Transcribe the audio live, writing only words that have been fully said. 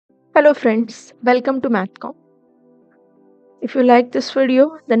Hello friends, welcome to MathCom. If you like this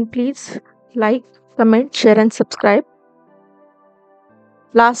video, then please like, comment, share and subscribe.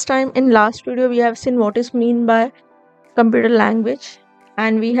 Last video we have seen what is mean by computer language,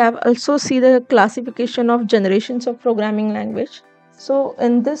 and we have also see the classification of generations of programming language. So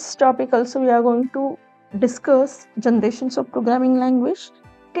in this topic also we are going to discuss generations of programming language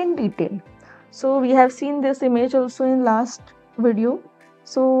in detail. So we have seen this image also in last video.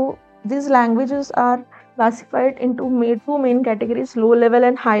 So these languages are classified into two main categories, low level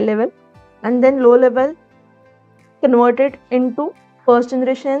and high level, and then low level converted into first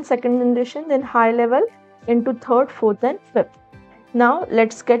generation and second generation, then high level into third, fourth and fifth. Now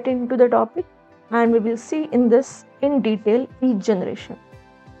let's get into the topic and we will see in this in detail each generation.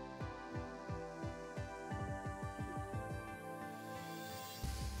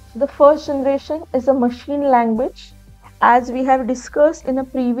 The first generation is a machine language. As we have discussed in a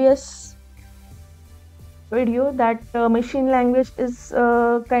previous video that machine language is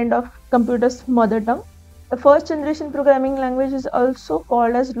kind of computer's mother tongue. The first generation programming language is also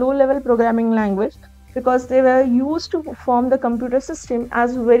called as low level programming language because they were used to form the computer system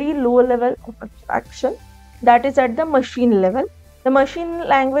as very low level of abstraction, that is at the machine level. The machine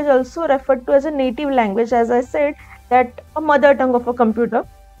language also referred to as a native language, as I said, that a mother tongue of a computer.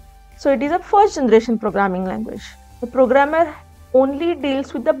 So it is a first generation programming language. The programmer only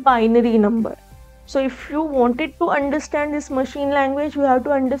deals with the binary number. So if you wanted to understand this machine language, you have to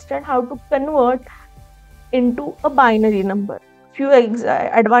understand how to convert into a binary number. Few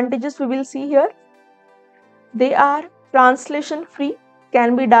advantages we will see here. They are translation free,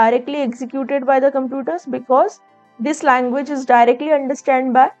 can be directly executed by the computers because this language is directly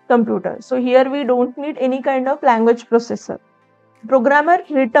understood by computers. So here we don't need any kind of language processor.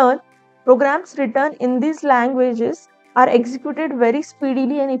 Programs written in these languages are executed very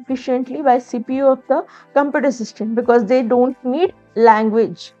speedily and efficiently by CPU of the computer system because they don't need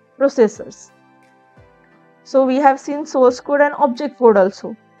language processors. So we have seen source code and object code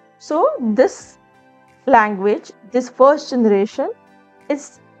also. So this language, this first generation,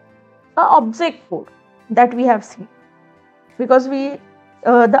 is a object code that we have seen because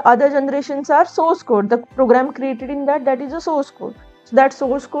the other generations are source code. The program created in that is a source code. So that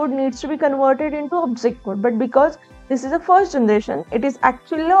source code needs to be converted into object code, but because this is a first generation, it is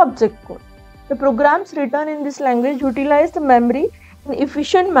actually an object code. The programs written in this language utilize the memory in an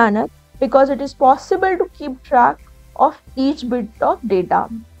efficient manner because it is possible to keep track of each bit of data.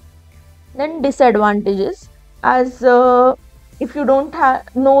 Then disadvantages, as if you don't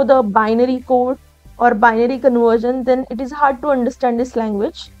know the binary code or binary conversion, then it is hard to understand this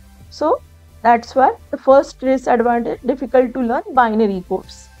language. So that's why the first disadvantage, difficult to learn binary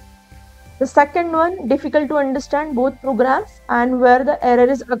codes. The second one, difficult to understand both programs and where the error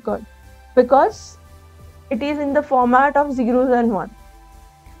is occurred because it is in the format of zeros and ones.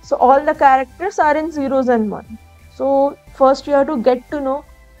 So all the characters are in zeros and ones. So first you have to get to know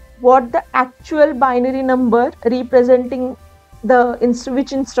what the actual binary number representing the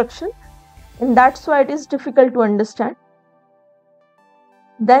which instruction, and that's why it is difficult to understand.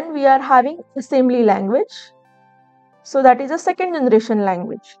 Then we are having assembly language. So that is a second generation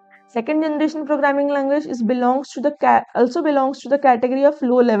language. Second generation programming language also belongs to the category of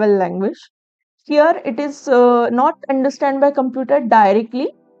low level language. Here it is not understood by computer directly,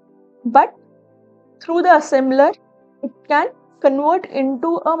 but through the assembler it can convert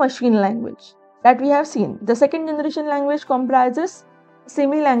into a machine language that we have seen. The second generation language comprises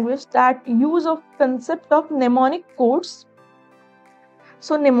assembly language that use of concept of mnemonic codes.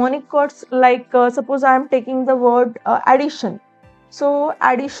 So mnemonic codes, like suppose I am taking the word addition. So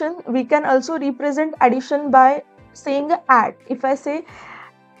addition, we can also represent addition by saying add. If I say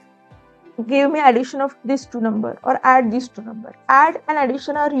give me addition of these two numbers or add these two numbers, add and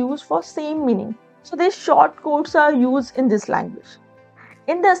addition are used for same meaning. So these short codes are used in this language.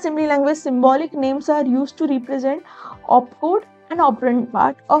 In the assembly language, symbolic names are used to represent opcode and operand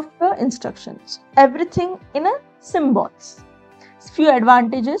part of the instructions. Everything in a symbols. Few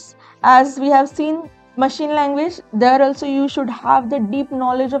advantages, as we have seen machine language, there also you should have the deep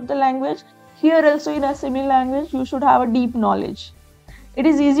knowledge of the language. Here also in assembly language you should have a deep knowledge. It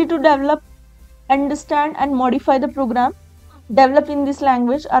is easy to develop, understand and modify the program developed in this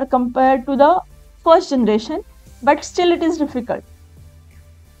language are compared to the first generation, but still it is difficult.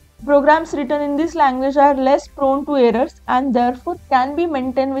 Programs written in this language are less prone to errors and therefore can be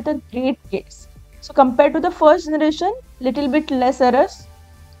maintained with a great case. So compared to the first generation, little bit less errors.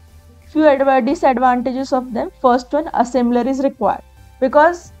 Few disadvantages of them. First one, assembler is required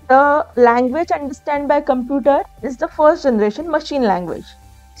because the language understood by computer is the first generation machine language.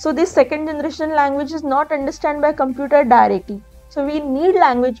 So this second generation language is not understood by computer directly. So we need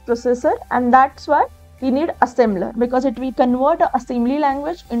language processor, and that's why we need assembler, because it will convert a assembly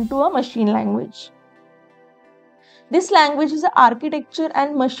language into a machine language. This language is architecture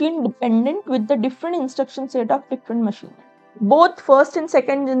and machine dependent with the different instruction set of different machines. Both first and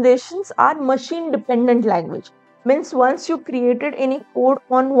second generations are machine dependent language. Means once you created any code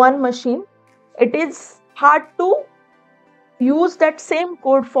on one machine, it is hard to use that same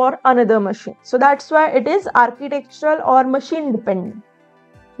code for another machine. So that's why it is architectural or machine dependent.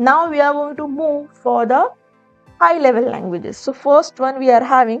 Now we are going to move for the high level languages. So first one we are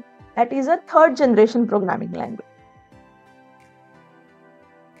having, that is a third generation programming language.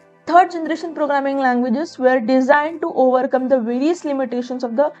 Third generation programming languages were designed to overcome the various limitations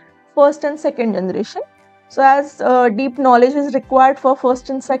of the first and second generation. So as deep knowledge is required for first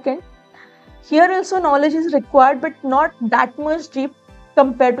and second, here also knowledge is required, but not that much deep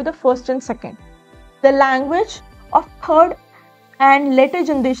compared to the first and second. The language of third and later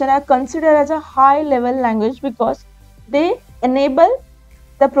generation are considered as a high level language because they enable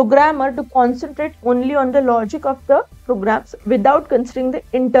the programmer to concentrate only on the logic of the programs without considering the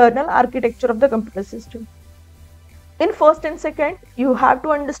internal architecture of the computer system. In first and second, you have to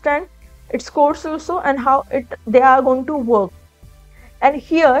understand its codes also and how they are going to work. And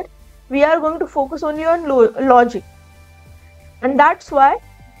here we are going to focus only on logic, and that's why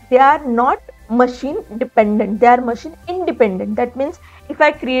they are not machine dependent, they are machine independent. That means if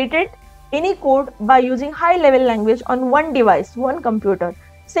I created any code by using high level language on one device, one computer,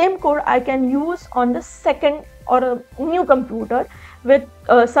 same code I can use on the second or a new computer with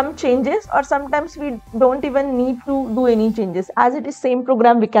some changes, or sometimes we don't even need to do any changes, as it is same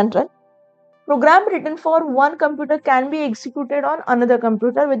program we can run. Program written for one computer can be executed on another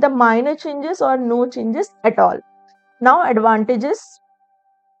computer with the minor changes or no changes at all. Now advantages: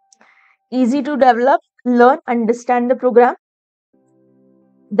 easy to develop, learn, understand the program.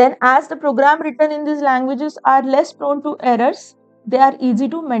 Then as the program written in these languages are less prone to errors, they are easy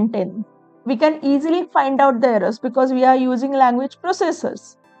to maintain. We can easily find out the errors because we are using language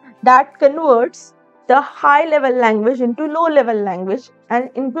processors that converts the high level language into low level language, and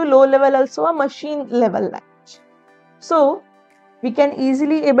into low level also a machine level language. So we can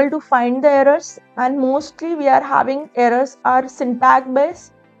easily able to find the errors, and mostly we are having errors are syntax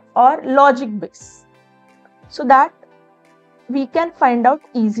based or logic based, so that we can find out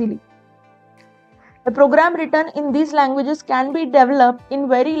easily. The program written in these languages can be developed in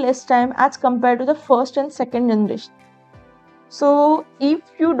very less time as compared to the first and second generation. So if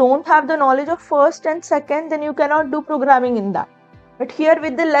you don't have the knowledge of first and second, then you cannot do programming in that. But here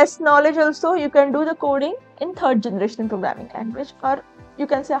with the less knowledge also, you can do the coding in third generation programming language, or you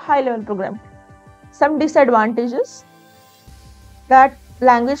can say high level programming. Some disadvantages: that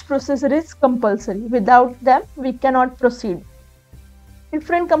language processor is compulsory. Without them, we cannot proceed.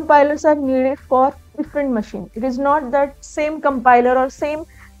 Different compilers are needed for different machine. It is not that same compiler or same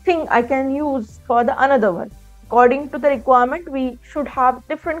thing I can use for the another one. According to the requirement, we should have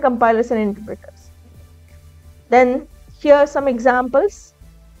different compilers and interpreters. Then here are some examples: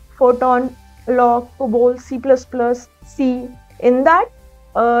 Fortran, Lock, COBOL, C++, C. In that,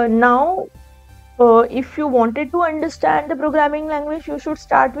 if you wanted to understand the programming language, you should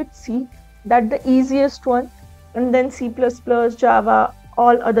start with C. That's the easiest one, and then C++, Java,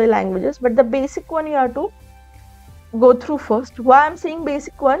 all other languages. But the basic one you have to go through first. Why I'm saying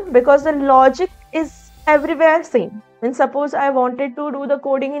basic one? Because the logic is everywhere same. When suppose I wanted to do the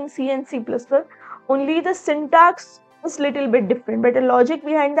coding in C and C++, only the syntax is little bit different, but the logic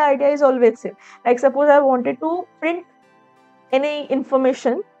behind the idea is always same. Like suppose I wanted to print any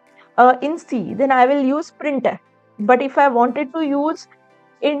information in C, then I will use printf. But if I wanted to use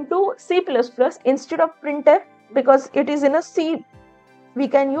into C++, instead of printf, because it is in a C, we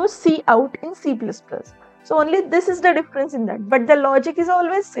can use C out in C++. So only this is the difference in that, but the logic is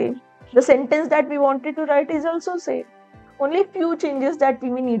always same. The sentence that we wanted to write is also same. Only few changes that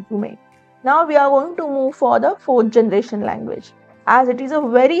we need to make. Now we are going to move for the fourth generation language, as it is a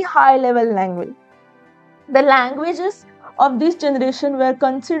very high level language. The languages of this generation were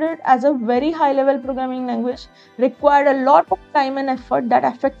considered as a very high level programming language, required a lot of time and effort that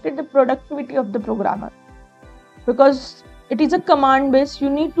affected the productivity of the programmer. Because it is a command based, you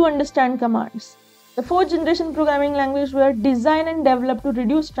need to understand commands. The fourth generation programming language were designed and developed to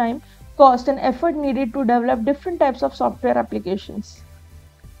reduce time, cost and effort needed to develop different types of software applications.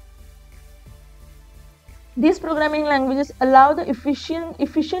 These programming languages allow the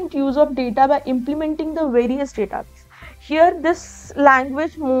efficient use of data by implementing the various databases. Here this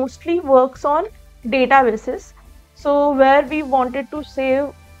language mostly works on databases. So where we wanted to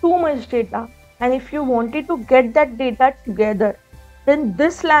save too much data, and if you wanted to get that data together, then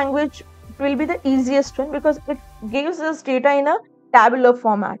this language will be the easiest one because it gives us data in a tabular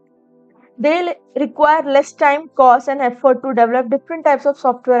format. They require less time, cost, and effort to develop different types of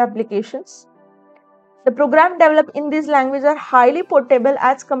software applications. The programs developed in these languages are highly portable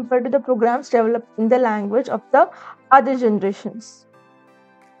as compared to the programs developed in the language of the other generations.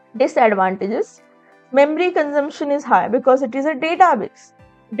 Disadvantages: memory consumption is high because it is a database.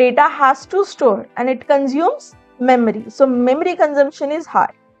 Data has to store and it consumes memory. So, memory consumption is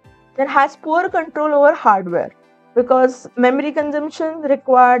high. Then has poor control over hardware because memory consumption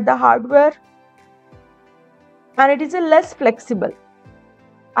required the hardware, and it is a less flexible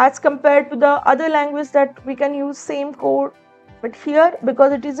as compared to the other language that we can use same code, but here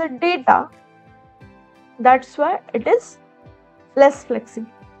because it is a data, that's why it is less flexible.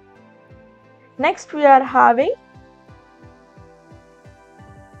 Next we are having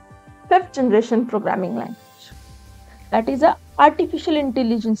 5th generation programming language, that is a artificial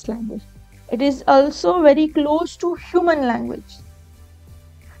intelligence language. It is also very close to human language.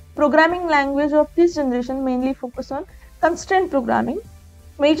 Programming language of this generation mainly focus on constraint programming.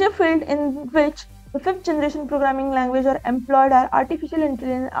 Major field in which the 5th generation programming language are employed are artificial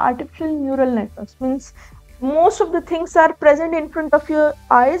intelligence, artificial neural networks. Means most of the things are present in front of your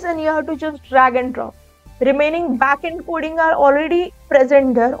eyes and you have to just drag and drop. Remaining back-end coding are already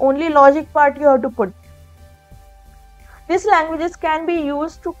present there, only logic part you have to put. These languages can be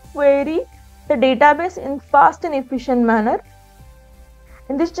used to query the database in fast and efficient manner.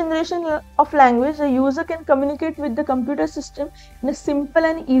 In this generation of language, the user can communicate with the computer system in a simple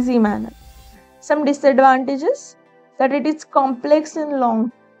and easy manner. Some disadvantages: that it is complex and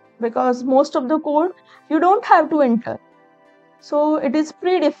long because most of the code you don't have to enter. So it is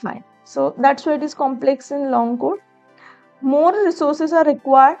predefined. So that's why it is complex and long code. More resources are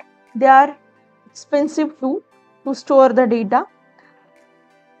required. They are expensive too to store the data.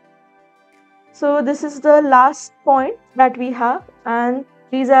 So this is the last point that we have, and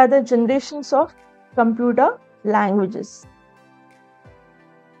these are the generations of computer languages.